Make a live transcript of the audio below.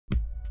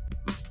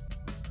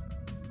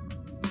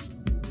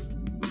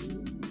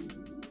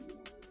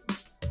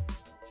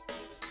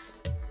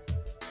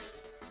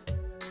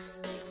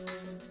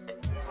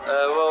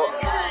Well,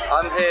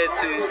 I'm here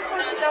to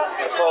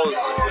oppose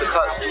the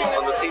cuts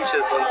on the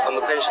teachers on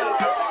the pensions.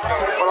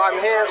 Well, I'm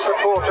here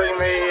supporting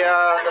the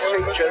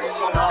teachers.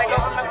 The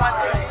government wants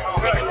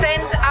to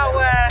extend our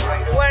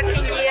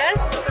working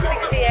years to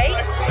 68.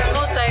 I'm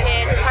also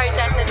here to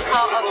protest as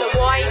part of the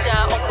wider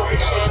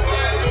opposition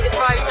to the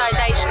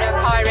privatisation of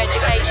higher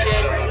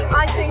education.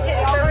 I think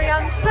it's very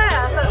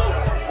unfair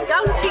that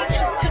young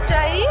teachers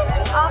today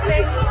are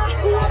being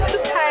forced to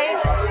pay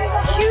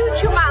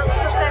huge amounts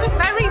of their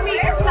very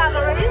meagre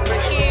salaries. A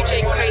huge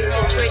increase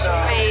in tuition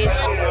fees.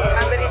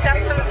 And there is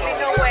absolutely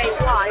no way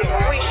why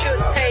we should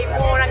pay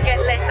more and get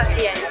less at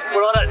the end.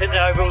 Well, I don't think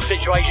the overall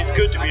situation is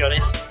good, to be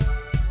honest.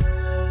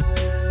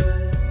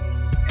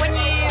 When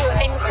you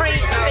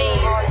increase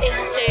fees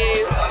into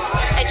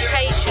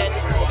education,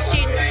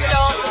 students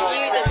start to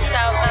view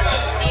themselves as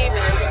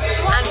consumers,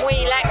 and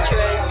we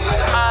lecturers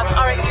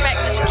are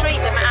expected to treat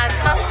them as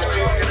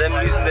customers. Them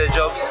losing their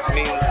jobs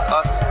means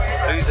us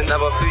losing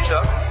our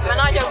future. And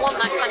I don't want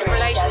that kind of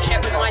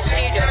relationship with my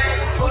students.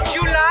 Would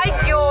you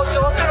like your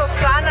daughter or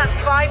son at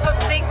 5 or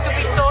 6 to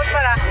be taught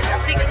by a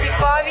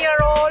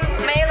 65-year-old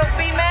male or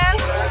female?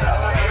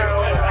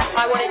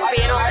 I want it to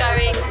be an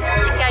ongoing,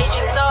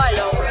 engaging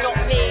dialogue, not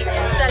me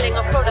selling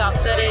a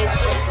product that is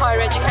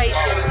higher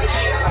education to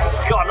students.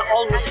 Got an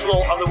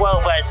onslaught of the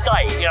welfare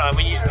state. You know, I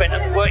mean, you spent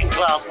a working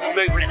class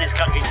movement in this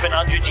country, spent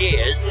 100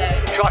 years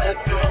trying to,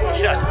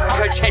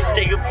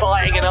 protesting and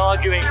fighting and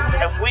arguing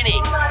and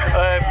winning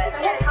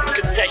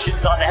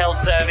concessions like the health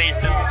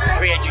service and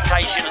free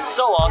education and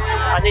so on,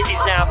 and this is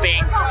now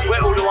being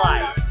whittled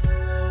away.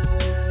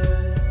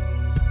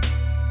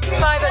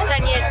 5 or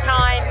 10 years'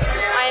 time,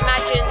 I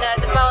imagine that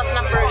the vast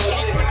number of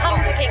students that come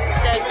to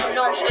Kingston from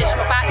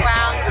non-traditional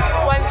backgrounds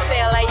won't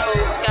feel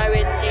able to go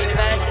into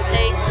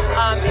university.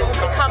 It will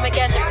become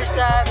again the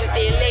preserve of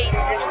the elite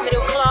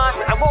middle class.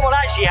 And what will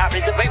actually happen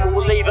is that people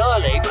will leave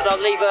early, but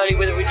they'll leave early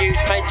with a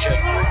reduced pension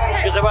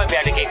because they won't be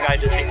able to keep going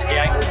to 68.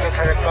 We've just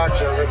had a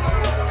budget with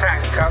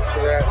tax cuts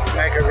for the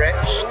mega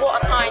rich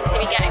What a time to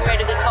be getting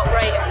rid of the top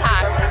rate of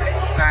tax.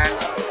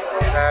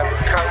 and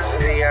cuts to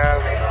the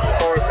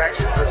poorer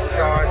sections of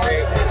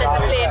society. It sends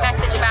a clear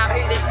message about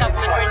who this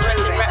government are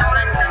interested in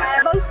representing.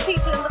 Most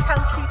people in the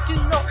country do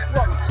not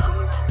want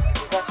these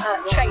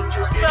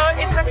changes. So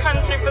it's a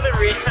country for the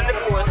rich and the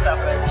poor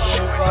suffers.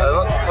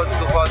 Not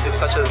political parties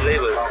such as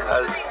Labour,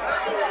 as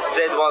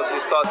they're the ones who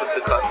started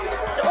the cuts.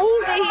 All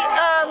the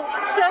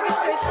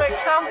services, for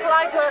example,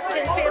 I've worked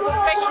in the field of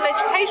special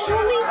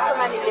educational needs for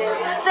many years,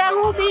 they're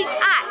all being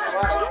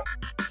axed.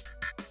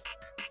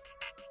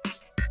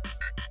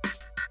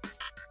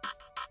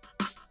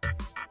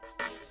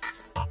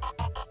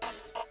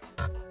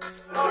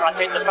 I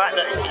think the fact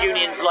that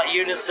unions like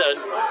Unison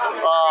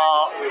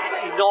are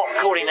not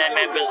calling their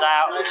members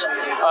out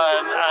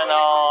and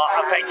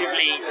are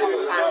effectively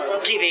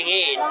giving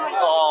in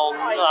on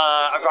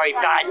a very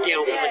bad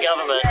deal from the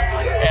government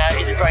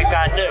is very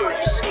bad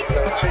news.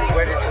 They're too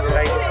wedded to the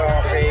Labour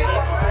Party,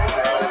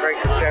 they're very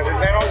conservative.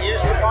 They're not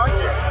used to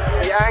fighting.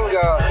 The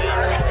anger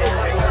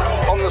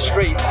on the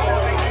street,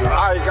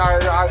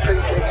 I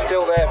think it's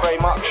still there very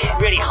much.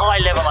 Really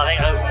high level, I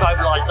think, of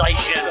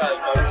mobilisation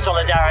and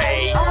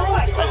solidarity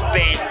has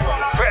been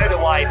frittered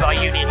away by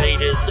union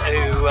leaders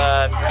who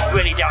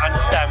really don't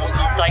understand what's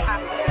at stake.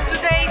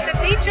 Today is the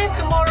teachers,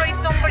 tomorrow is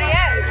somebody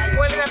else.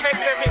 Well, it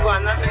affects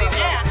everyone, not only the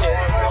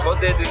teachers. What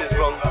they're doing is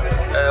wrong.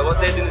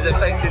 What they're doing is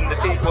affecting the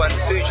people and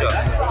the future.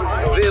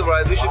 We're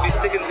right, we should be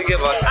sticking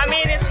together. I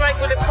mean, it's like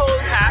with the poll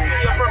tax,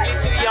 you're probably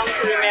too young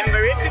to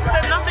remember it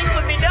because nothing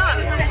could be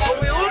done.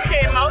 But we all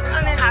came out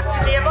and it had to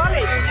be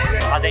abolished.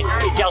 I think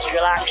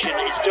industrial action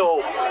is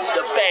still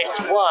the best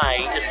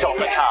way to stop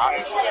the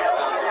cuts.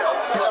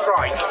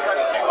 Strike,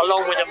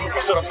 along with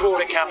a sort of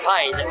broader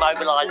campaign that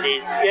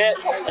mobilises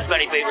as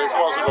many people as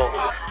possible.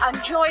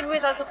 And join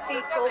with other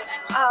people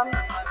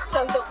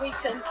so that we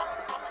can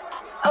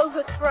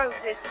overthrow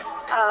this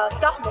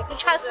government,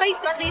 which has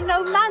basically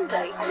no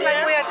mandate.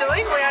 Like we are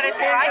doing, we are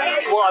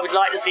striking. What I would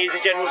like to see is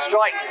a general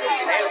strike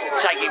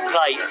taking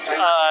place.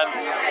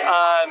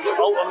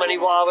 Ultimately,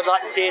 what I would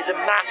like to see is a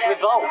mass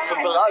revolt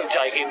from below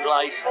taking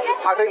place.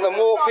 I think the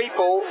more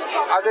people,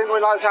 I didn't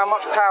realise how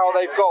much power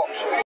they've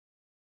got.